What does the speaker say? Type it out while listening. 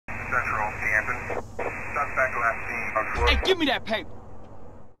Central, camping. Suspect last seen on foot. Hey, give me that paper.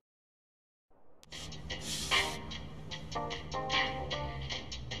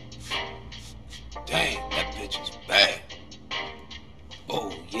 Damn, that bitch is bad.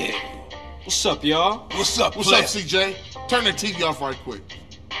 Oh, yeah. What's up, y'all? What's up, What's up, CJ? Turn that TV off right quick.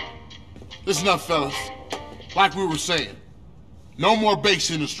 Listen up, fellas. Like we were saying, no more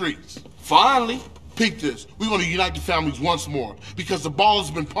base in the streets. Finally. Peep this. We're gonna unite the families once more because the Ballas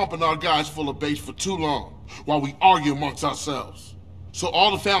has been pumping our guys full of base for too long while we argue amongst ourselves. So all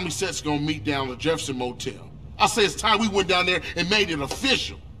the family sets are gonna meet down at Jefferson Motel. I say it's time we went down there and made it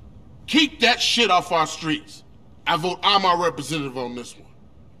official. Keep that shit off our streets. I vote I'm our representative on this one.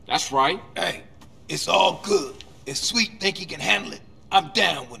 That's right. Hey, it's all good. If Sweet think he can handle it, I'm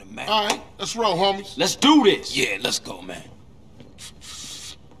down with him, man. All right, let's roll, homies. Let's do this. Yeah, let's go, man.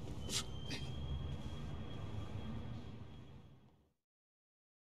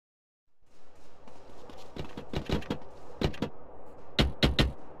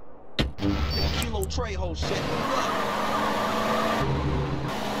 Kilo Trejo shit.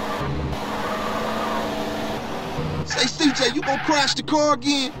 Say, CJ, you gonna crash the car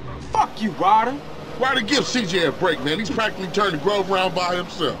again? Fuck you, Ryder. Ryder, give CJ a break, man. He's practically turned the Grove around by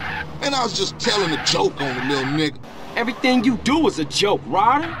himself. Man, I was just telling a joke on the little nigga. Everything you do is a joke,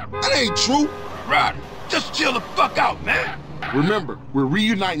 Ryder. That ain't true. Ryder, just chill the fuck out, man. Remember, we're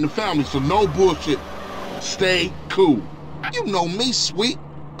reuniting the family, so no bullshit. Stay cool. You know me, Sweet.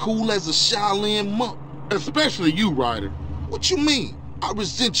 Cool as a Shaolin monk. Especially you, Ryder. What you mean? I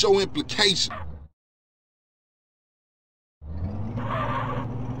resent your implication.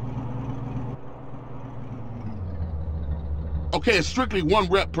 Okay, it's strictly 1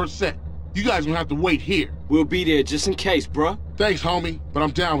 rep per set. You guys gonna have to wait here. We'll be there just in case, bruh. Thanks, homie, but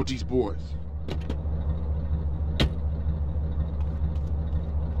I'm down with these boys.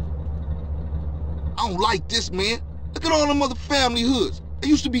 I don't like this, man. Look at all them other family hoods. They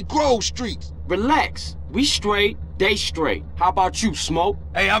used to be Grove Streets. Relax. We straight, they straight. How about you, Smoke?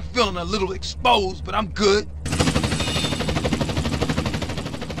 Hey, I'm feeling a little exposed, but I'm good. This is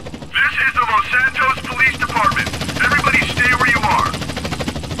the Los Santos Police Department. Everybody stay where you are.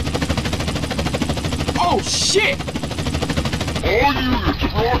 Oh, shit! All units,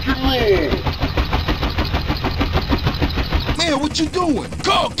 rock and roll! Man, what you doing?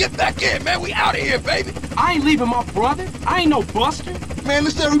 Go, get back in, man. We out of here, baby. I ain't leaving my brother. I ain't no buster. Man,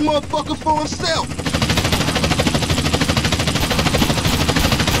 this every motherfucker for himself.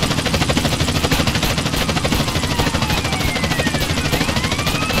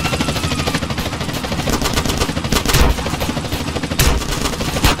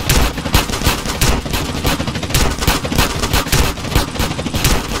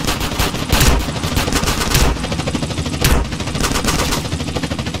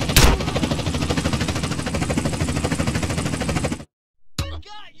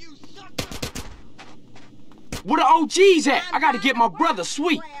 Where the OGs at? I gotta get my brother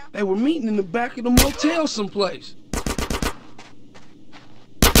Sweet. They were meeting in the back of the motel someplace.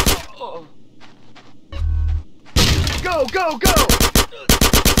 Go, go, go!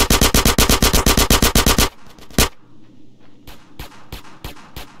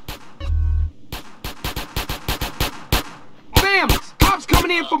 Families! Cops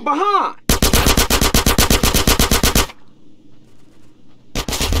coming in from behind!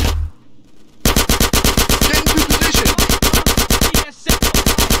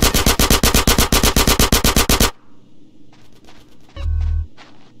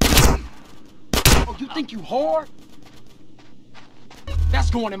 You think you hard?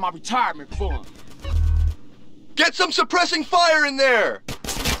 That's going in my retirement fund. Get some suppressing fire in there!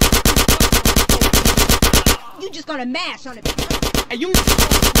 You just gonna mash on it. Hey, you... Unit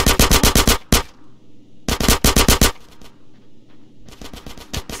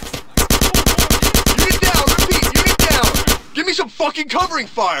down, repeat, unit down! Give me some fucking covering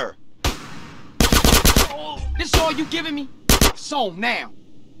fire! This all you giving me? So now.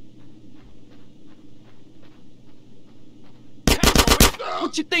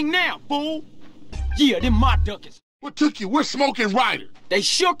 What you think now, fool? Yeah, them my duckers. What took you? We're Smoke and Ryder. They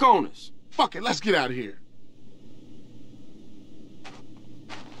shook on us. Fuck it, let's get out of here.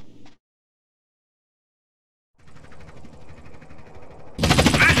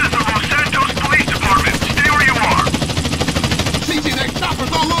 This is the Los Santos Police Department. Stay where you are. CJ, that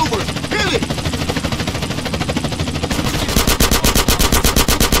chopper's all over us. Hit it!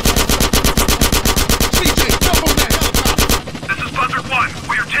 CJ, jump on that helicopter! This is Buzzard 1.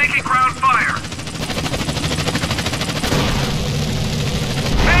 We are taking ground fire.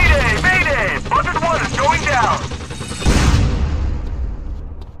 Mayday! Mayday! Buzzard 1 is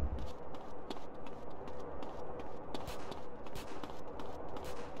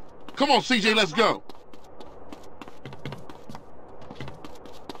Come on, CJ, let's go.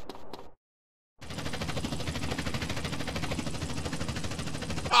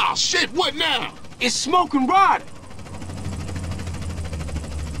 Ah, shit, what now? It's Smoke and Ryder.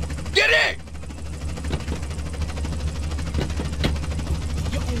 Get in!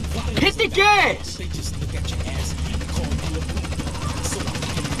 Hit the gas!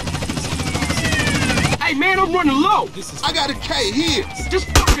 Hey man, I'm running low. I got a K here. Just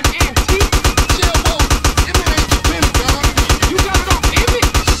fucking antique. Chill, whoa. It ain't the pin, dog. You got it on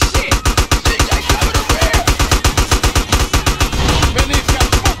image? Shit. CJ, cover the rear! Man, they got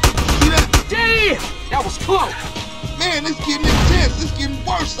smoke. See that? Damn, that was close. Man, it's getting intense. It's getting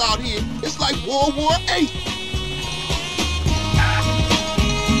worse out here. It's like World War VIII.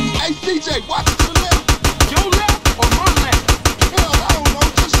 Hey, CJ, watch it to the left. Your left or my left? Hell, I don't know.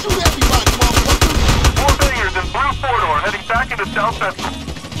 Just shoot everybody, motherfucker. 4 bangers in blue four-door heading back into South Central.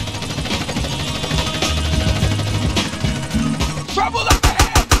 Trouble up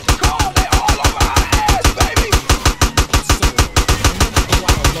ahead! Call, they all over our ass, baby!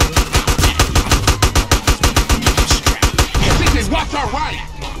 CJ, watch our right.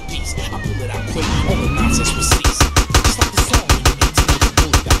 I pull it out quick, all the nonsense will cease. Just like the song, when you 18 with the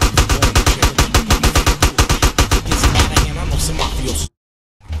bullet got the ball in the trailer. If it gets out of hand, I know some mafios.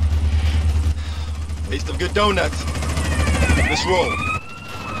 Taste of good donuts. Let's roll.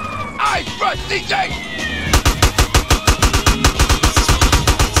 Eyes front, CJ!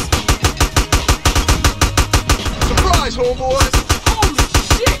 Surprise, homeboys! Holy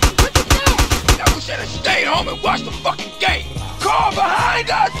shit, look at that. Now we should have stayed home and watched the fucking game. Car behind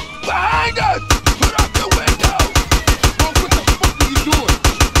us! Behind us! Put up the window! Smoke, what the fuck are you doing?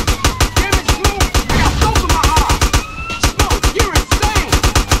 Damn it, Smoke. I got soap in my eye. Smoke, you're insane.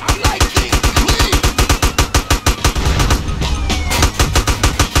 I like things clean!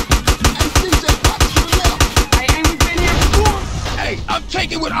 Hey, CJ, watch to the left. Hey, ain't we been here before? Hey, I'm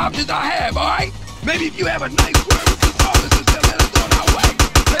taking what options I have, alright? Maybe if you have a nice word with these officers, they'll let us on our way.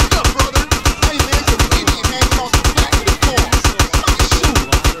 Let's go, brother. Hey, man, some idiot hanging off the back of the car. Shoot.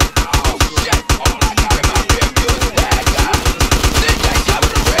 Oh, shit! All I got in my rear view is a bad guy! CJ, cover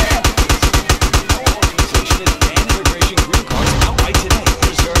the rear! Organization is ban immigration green cards outright today.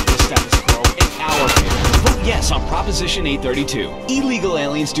 Preserve the status quo in our favor. Vote yes on Proposition 832. Illegal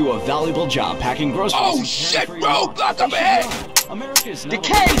aliens do a valuable job packing groceries. Oh, and shit, carrying free bro! loads. Block up ahead! America's The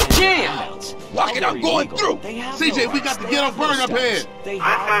cage jam. Lock it, I'm going through. CJ, we got the ghetto burn up here. They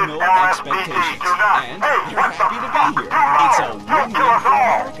have no expectations, and they're happy to be here. It's a win-win for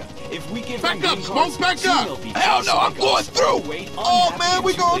America. If we give them Back up, green Smoke, cards, back soon up. they'll be Hell just no, I'm like going us. through. Wait, Oh, unhappy man,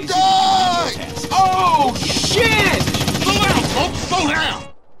 we and too gonna lazy to die. protest. Oh shit. Slow down, Smoke. Slow down.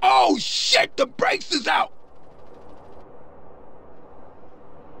 Oh, shit! The brakes is out!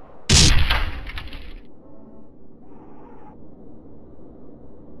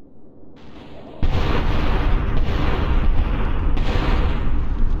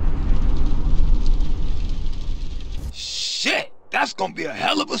 Shit! That's gonna be a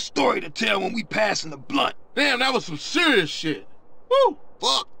hell of a story to tell when we pass in the blunt. Damn, that was some serious shit. Woo!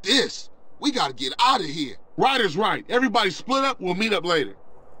 Fuck this. We gotta get out of here. Ryder's right. Everybody split up. We'll meet up later.